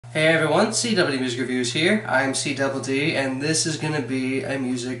Hey everyone, CWD Music Reviews here. I'm CWD and this is going to be a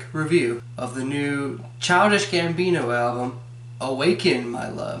music review of the new Childish Gambino album, Awaken, My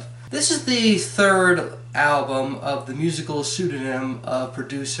Love. This is the third album of the musical pseudonym of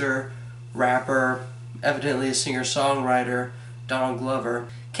producer, rapper, evidently a singer-songwriter, Donald Glover.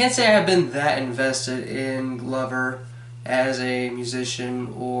 Can't say I've been that invested in Glover as a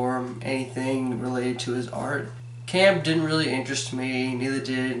musician or anything related to his art. Camp didn't really interest me, neither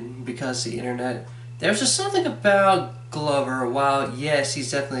did Because the Internet. There was just something about Glover, while yes,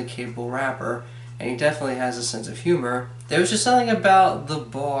 he's definitely a capable rapper, and he definitely has a sense of humor, there was just something about the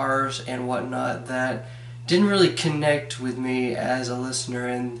bars and whatnot that didn't really connect with me as a listener,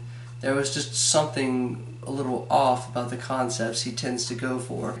 and there was just something a little off about the concepts he tends to go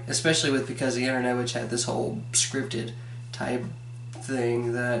for, especially with Because the Internet, which had this whole scripted type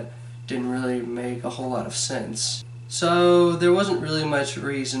thing that didn't really make a whole lot of sense. So there wasn't really much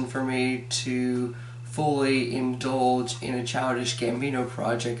reason for me to fully indulge in a Childish Gambino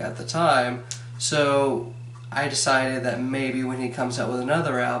project at the time, so I decided that maybe when he comes out with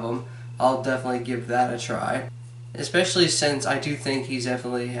another album, I'll definitely give that a try. Especially since I do think he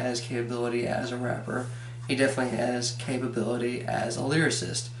definitely has capability as a rapper. He definitely has capability as a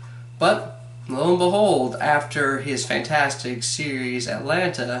lyricist. But lo and behold, after his fantastic series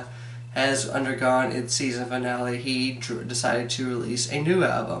Atlanta has undergone its season finale, he decided to release a new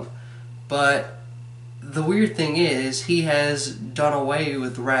album. But the weird thing is, he has done away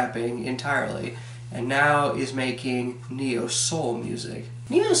with rapping entirely, and now is making neo-soul music.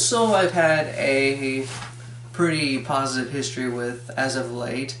 Neo-soul I've had a pretty positive history with as of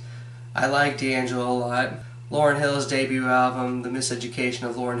late. I like D'Angelo a lot. Lauryn Hill's debut album, The Miseducation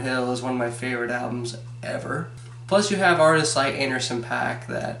of Lauryn Hill, is one of my favorite albums ever. Plus you have artists like Anderson .Paak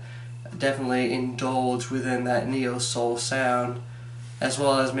that definitely indulge within that neo-soul sound, as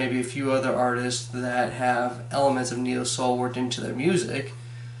well as maybe a few other artists that have elements of neo-soul worked into their music.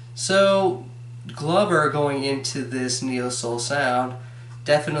 So Glover going into this neo-soul sound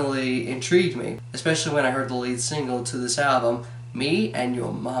definitely intrigued me, especially when I heard the lead single to this album, Me and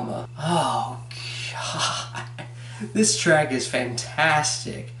Your Mama. Oh God, this track is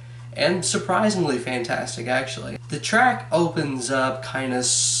fantastic. And surprisingly fantastic, actually. The track opens up kind of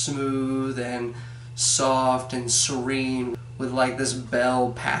smooth and soft and serene with like this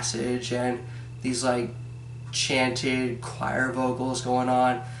bell passage and these like chanted choir vocals going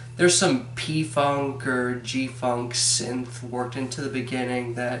on. There's some P-Funk or G-Funk synth worked into the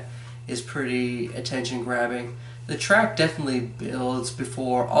beginning that is pretty attention-grabbing. The track definitely builds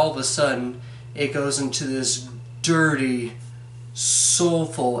before all of a sudden it goes into this dirty,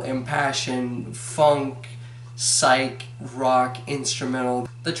 soulful, impassioned, funk, psych, rock, instrumental.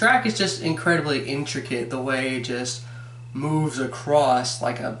 The track is just incredibly intricate, the way it just moves across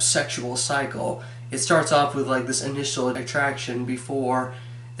like a sexual cycle. It starts off with like this initial attraction before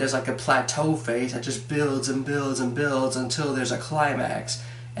there's like a plateau phase that just builds and builds and builds until there's a climax,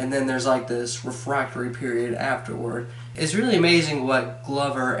 and then there's like this refractory period afterward. It's really amazing what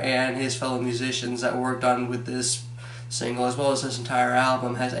Glover and his fellow musicians that worked on with this single, as well as this entire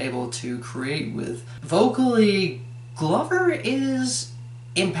album, has able to create with. Vocally, Glover is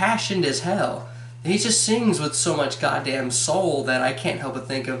impassioned as hell. He just sings with so much goddamn soul that I can't help but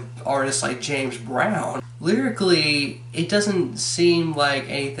think of artists like James Brown. Lyrically, it doesn't seem like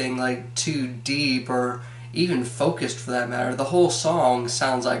anything like too deep or even focused for that matter. The whole song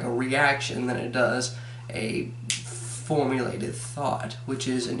sounds like a reaction than it does a formulated thought, which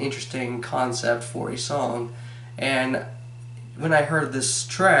is an interesting concept for a song. And when I heard this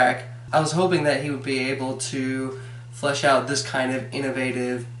track, I was hoping that he would be able to flesh out this kind of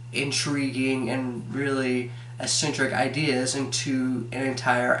innovative, intriguing, and really eccentric ideas into an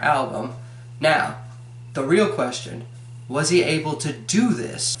entire album. Now, the real question, was he able to do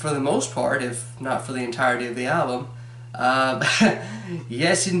this? For the most part, if not for the entirety of the album,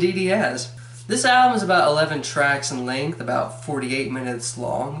 yes indeed he has. This album is about 11 tracks in length, about 48 minutes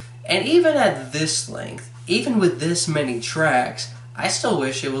long, and even at this length, even with this many tracks, I still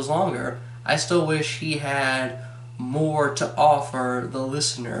wish it was longer. I still wish he had more to offer the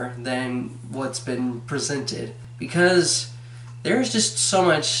listener than what's been presented, because there's just so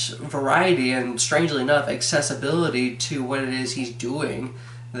much variety and, strangely enough, accessibility to what it is he's doing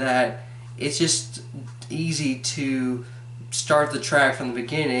that it's just easy to start the track from the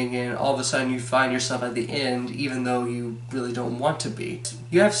beginning and all of a sudden you find yourself at the end even though you really don't want to be.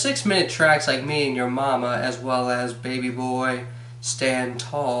 You have 6-minute tracks like Me and Your Mama, as well as Baby Boy, Stand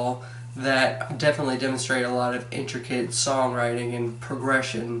Tall, that definitely demonstrate a lot of intricate songwriting and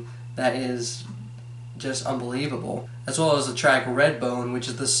progression that is just unbelievable. as well as the track Redbone, which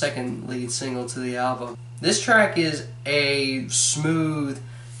is the second lead single to the album. This track is a smooth,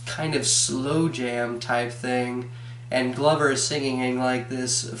 kind of slow jam type thing, and Glover is singing in like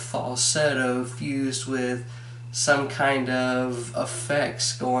this falsetto fused with some kind of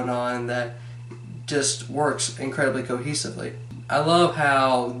effects going on that just works incredibly cohesively. I love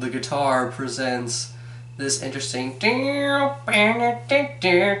how the guitar presents this interesting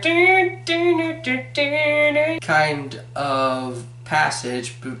kind of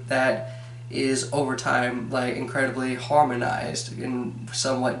passage that is over time like incredibly harmonized in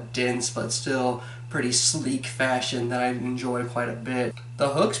somewhat dense but still pretty sleek fashion that I enjoy quite a bit. The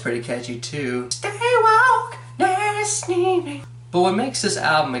hook's pretty catchy too. Stay woke, never sleeping. But what makes this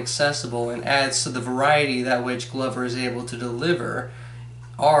album accessible and adds to the variety that which Glover is able to deliver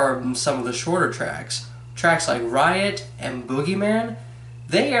are some of the shorter tracks. Tracks like Riot and Boogieman,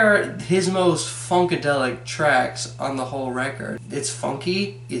 they are his most funkadelic tracks on the whole record. It's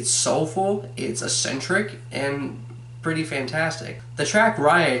funky, it's soulful, it's eccentric, and pretty fantastic. The track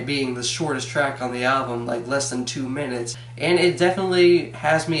Riot being the shortest track on the album, like less than 2 minutes, and it definitely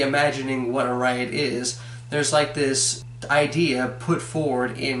has me imagining what a riot is. There's like this idea put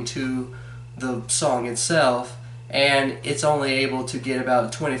forward into the song itself, and it's only able to get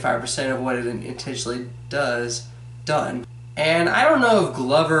about 25% of what it intentionally does done. And I don't know if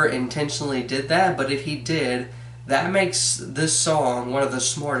Glover intentionally did that, but if he did, that makes this song one of the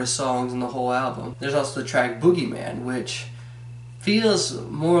smartest songs in the whole album. There's also the track Boogieman, which feels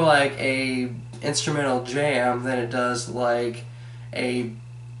more like a instrumental jam than it does like a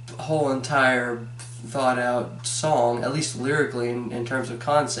whole entire thought out song, at least lyrically in terms of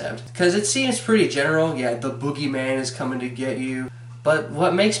concept. Because it seems pretty general, yeah, the boogeyman is coming to get you. But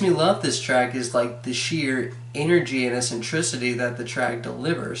what makes me love this track is like the sheer energy and eccentricity that the track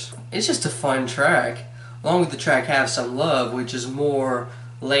delivers. It's just a fun track. Along with the track Have Some Love, which is more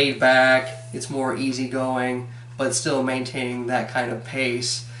laid back, it's more easygoing, but still maintaining that kind of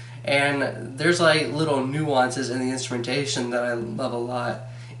pace. And there's like little nuances in the instrumentation that I love a lot.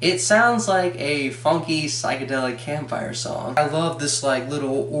 It sounds like a funky psychedelic campfire song. I love this like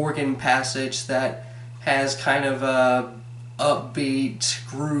little organ passage that has kind of a upbeat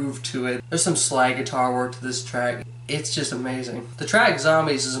groove to it. There's some slide guitar work to this track. It's just amazing. The track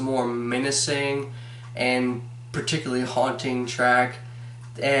Zombies is a more menacing and particularly haunting track,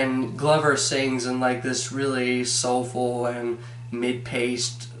 and Glover sings in like this really soulful and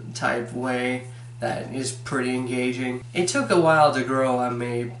mid-paced type way that is pretty engaging. It took a while to grow on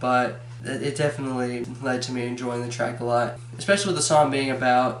me, but it definitely led to me enjoying the track a lot, especially with the song being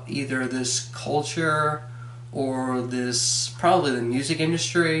about either this culture or this, probably the music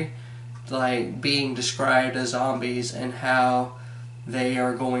industry, like being described as zombies and how they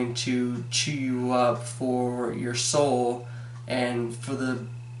are going to chew you up for your soul and for the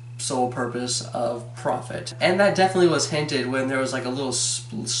sole purpose of profit. And that definitely was hinted when there was like a little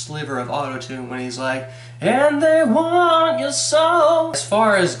sliver of auto-tune when he's like, and they want your soul. As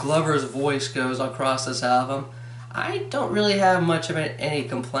far as Glover's voice goes across this album, I don't really have much of any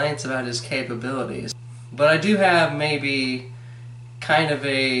complaints about his capabilities. But I do have maybe kind of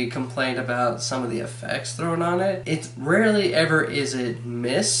a complaint about some of the effects thrown on it. It rarely ever is it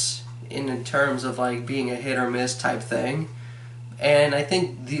miss in terms of like being a hit or miss type thing. And I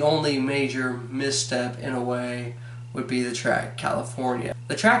think the only major misstep in a way would be the track California.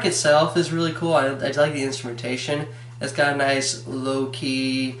 The track itself is really cool. I like the instrumentation. It's got a nice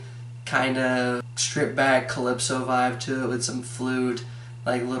low-key kind of stripped back calypso vibe to it with some flute,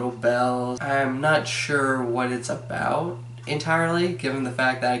 like little bells. I'm not sure what it's about entirely, given the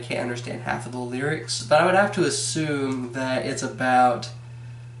fact that I can't understand half of the lyrics, but I would have to assume that it's about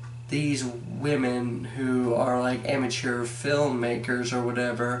these women who are like amateur filmmakers or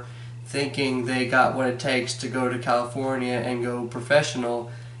whatever, thinking they got what it takes to go to California and go professional,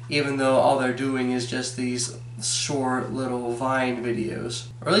 even though all they're doing is just these short little Vine videos.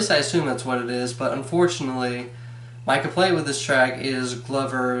 Or at least I assume that's what it is, but unfortunately my complaint with this track is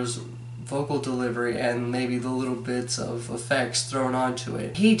Glover's vocal delivery and maybe the little bits of effects thrown onto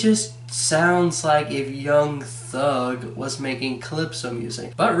it. He just sounds like if Young Thug was making calypso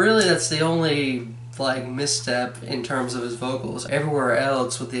music. But really that's the only like misstep in terms of his vocals. Everywhere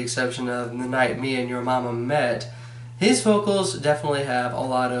else, with the exception of The Night Me and Your Mama Met, his vocals definitely have a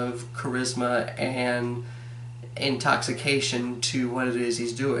lot of charisma and intoxication to what it is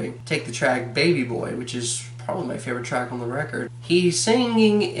he's doing. Take the track Baby Boy, which is probably my favorite track on the record. He's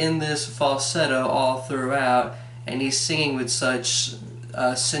singing in this falsetto all throughout, and he's singing with such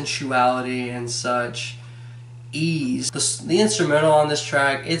sensuality and such ease. The instrumental on this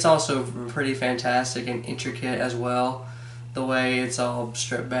track, it's also pretty fantastic and intricate as well. The way it's all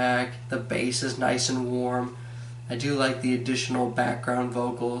stripped back, the bass is nice and warm. I do like the additional background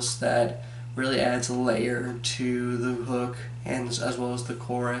vocals that really adds a layer to the hook and as well as the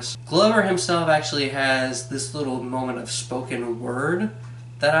chorus. Glover himself actually has this little moment of spoken word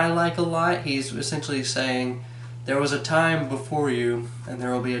that I like a lot. He's essentially saying, there was a time before you and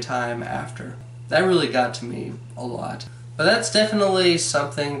there will be a time after. That really got to me a lot. But that's definitely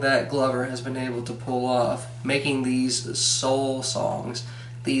something that Glover has been able to pull off, making these soul songs,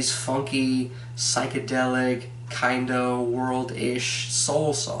 these funky, psychedelic, kinda world-ish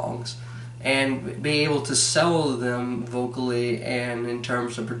soul songs, and be able to sell them vocally and in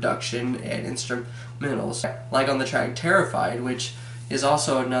terms of production and instrumentals. Like on the track Terrified, which is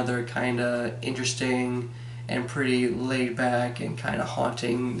also another kinda interesting and pretty laid back and kind of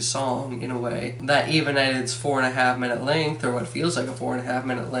haunting song in a way. That even at its 4.5 minute length, or what feels like a 4.5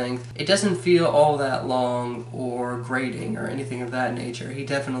 minute length, it doesn't feel all that long or grating or anything of that nature. He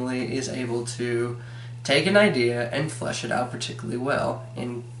definitely is able to take an idea and flesh it out particularly well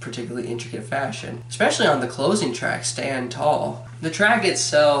in particularly intricate fashion. Especially on the closing track, Stand Tall. The track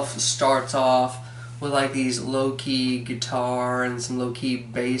itself starts off with like these low-key guitar and some low-key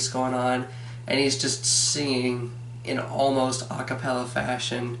bass going on, and he's just singing in almost a cappella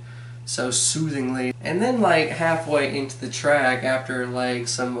fashion, so soothingly. And then like halfway into the track, after like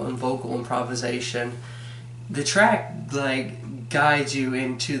some vocal improvisation, the track like guides you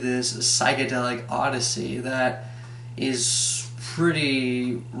into this psychedelic odyssey that is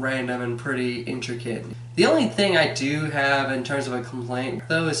pretty random and pretty intricate. The only thing I do have in terms of a complaint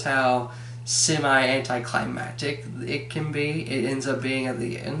though is how semi-anticlimactic it can be. It ends up being at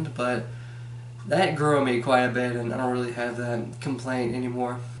the end, but that grew on me quite a bit, and I don't really have that complaint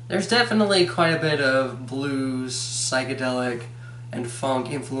anymore. There's definitely quite a bit of blues, psychedelic, and funk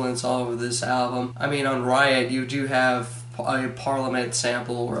influence all over this album. I mean, on Riot, you do have a Parliament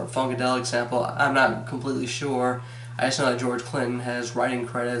sample or a Funkadelic sample. I'm not completely sure. I just know that George Clinton has writing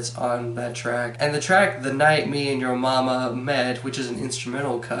credits on that track. And the track The Night Me and Your Mama Met, which is an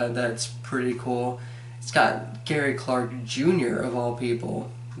instrumental cut that's pretty cool. It's got Gary Clark Jr. of all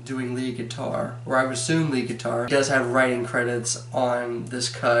people doing lead guitar, or I would assume lead guitar. He does have writing credits on this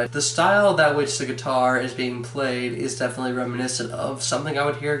cut. The style that which the guitar is being played is definitely reminiscent of something I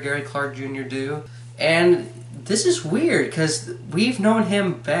would hear Gary Clark Jr. do. And this is weird because we've known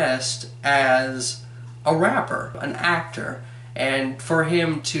him best as a rapper, an actor, and for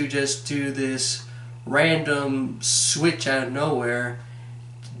him to just do this random switch out of nowhere,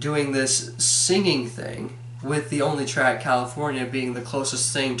 doing this singing thing, with the only track, California, being the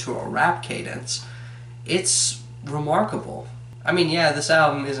closest thing to a rap cadence, it's remarkable. I mean, yeah, this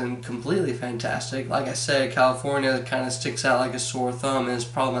album isn't completely fantastic. Like I said, California kind of sticks out like a sore thumb and is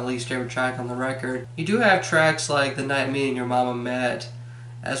probably my least favorite track on the record. You do have tracks like The Night Me and Your Mama Met,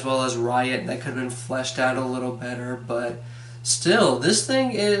 as well as Riot, that could have been fleshed out a little better, but still, this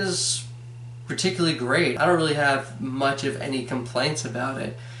thing is particularly great. I don't really have much of any complaints about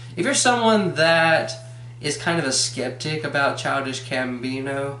it. If you're someone that is kind of a skeptic about Childish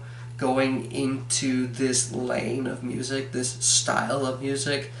Gambino going into this lane of music, this style of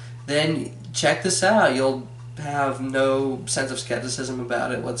music, then check this out. You'll have no sense of skepticism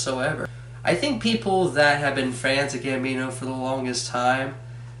about it whatsoever. I think people that have been fans of Gambino for the longest time,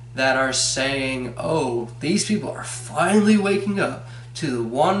 that are saying, oh, these people are finally waking up to the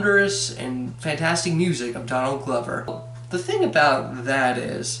wondrous and fantastic music of Donald Glover. The thing about that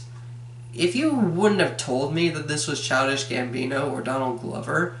is, if you wouldn't have told me that this was Childish Gambino or Donald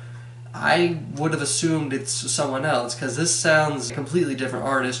Glover, I would have assumed it's someone else, because this sounds a completely different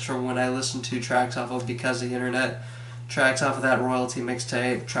artist from when I listened to tracks off of Because of the Internet, tracks off of that Royalty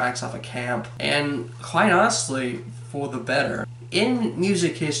mixtape, tracks off of Camp, and quite honestly, for the better. In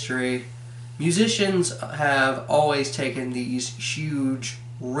music history, musicians have always taken these huge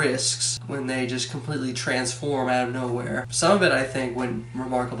risks when they just completely transform out of nowhere. Some of it, I think, went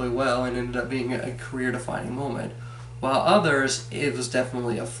remarkably well and ended up being a career-defining moment, while others, it was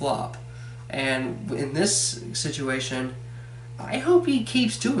definitely a flop. And in this situation, I hope he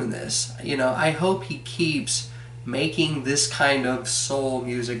keeps doing this. You know, I hope he keeps making this kind of soul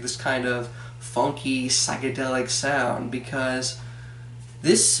music, this kind of funky, psychedelic sound, because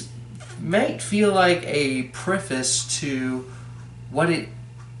this might feel like a preface to what it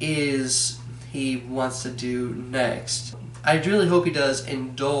is he wants to do next. I really hope he does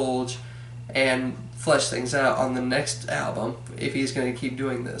indulge and flesh things out on the next album if he's going to keep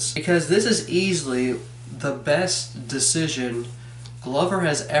doing this, because this is easily the best decision Glover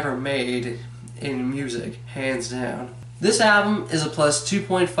has ever made in music, hands down. This album is a plus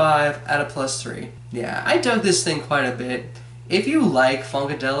 2.5 out of plus 3. Yeah, I dug this thing quite a bit. If you like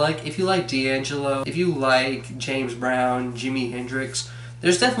Funkadelic, if you like D'Angelo, if you like James Brown, Jimi Hendrix,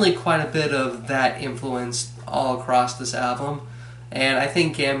 there's definitely quite a bit of that influence all across this album. And I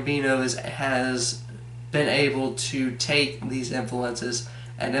think Gambino has been able to take these influences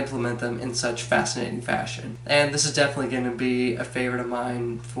and implement them in such fascinating fashion. And this is definitely going to be a favorite of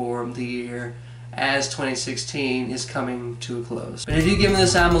mine for the year as 2016 is coming to a close. But have you given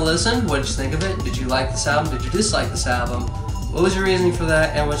this album a listen? What did you think of it? Did you like this album? Did you dislike this album? What was your reasoning for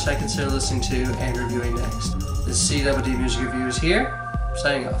that, and what should I consider listening to and reviewing next? This is CWD Music Reviews here,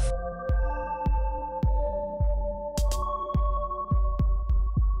 signing off.